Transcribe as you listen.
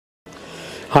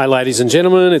Hi ladies and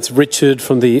gentlemen, it's Richard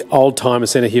from the Oldtimer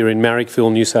Centre here in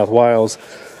Marrickville, New South Wales.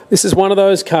 This is one of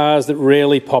those cars that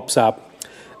rarely pops up.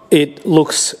 It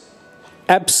looks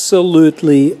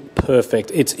absolutely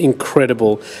perfect. It's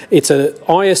incredible. It's a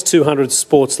IS200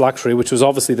 Sports Luxury, which was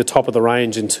obviously the top of the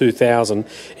range in 2000.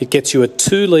 It gets you a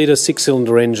 2-litre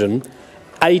 6-cylinder engine,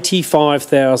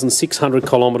 85,600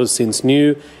 kilometres since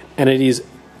new, and it is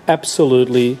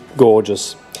absolutely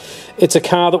gorgeous. It's a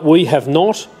car that we have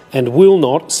not and will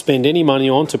not spend any money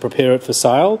on to prepare it for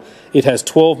sale. It has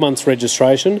 12 months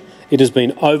registration. It has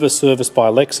been over-serviced by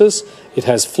Lexus. It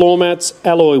has floor mats,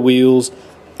 alloy wheels.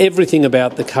 Everything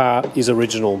about the car is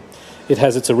original. It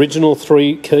has its original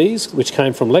 3 keys, which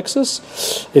came from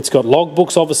Lexus. It's got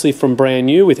logbooks, obviously, from brand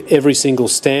new, with every single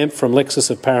stamp from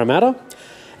Lexus of Parramatta.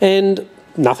 And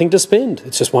nothing to spend.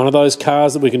 It's just one of those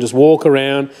cars that we can just walk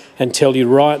around and tell you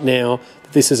right now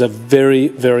that this is a very,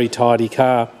 very tidy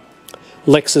car.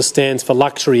 Lexus stands for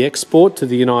Luxury Export to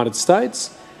the United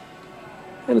States,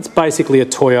 and it's basically a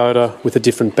Toyota with a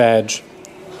different badge.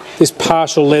 This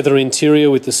partial leather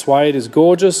interior with the suede is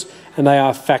gorgeous, and they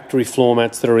are factory floor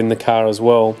mats that are in the car as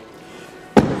well.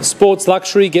 Sports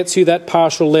Luxury gets you that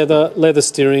partial leather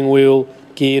steering wheel,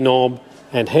 gear knob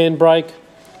and handbrake,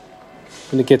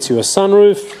 and it gets you a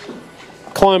sunroof,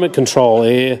 climate control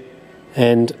air,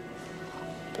 and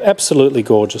absolutely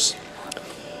gorgeous.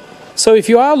 So if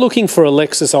you are looking for a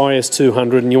Lexus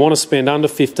IS200 and you want to spend under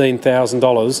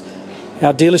 $15,000,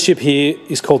 our dealership here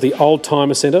is called the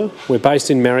Oldtimer Centre. We're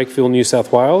based in Marrickville, New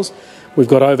South Wales. We've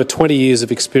got over 20 years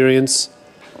of experience,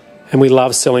 and we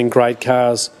love selling great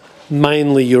cars,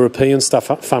 mainly European stuff,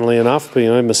 funnily enough,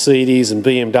 Mercedes and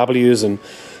BMWs and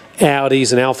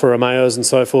Audis and Alfa Romeos and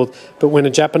so forth. But when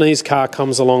a Japanese car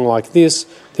comes along like this,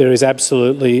 there is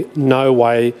absolutely no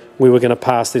way we were going to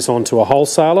pass this on to a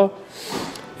wholesaler.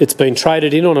 It's been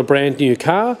traded in on a brand new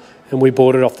car, and we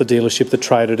bought it off the dealership that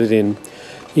traded it in.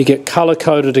 You get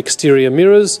colour-coded exterior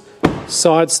mirrors,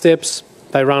 side steps,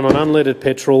 they run on unleaded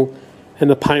petrol,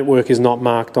 and the paintwork is not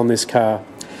marked on this car.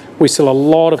 We sell a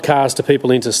lot of cars to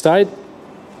people interstate,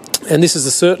 and this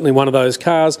is certainly one of those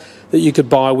cars that you could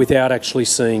buy without actually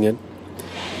seeing it.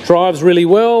 Drives really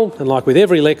well, and like with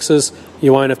every Lexus,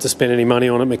 you won't have to spend any money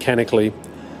on it mechanically.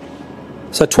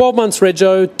 So 12 months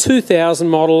rego, 2000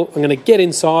 model. I'm going to get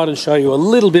inside and show you a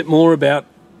little bit more about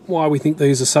why we think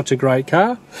these are such a great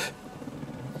car.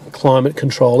 Climate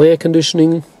control air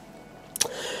conditioning,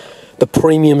 the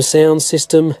premium sound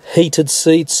system, heated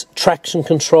seats, traction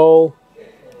control.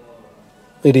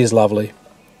 It is lovely.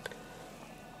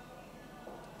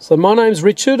 So my name's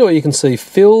Richard, or you can see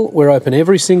Phil. We're open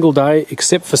every single day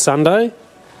except for Sunday.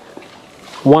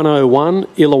 101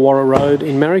 Illawarra Road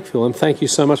in Marrickville, and thank you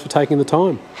so much for taking the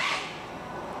time.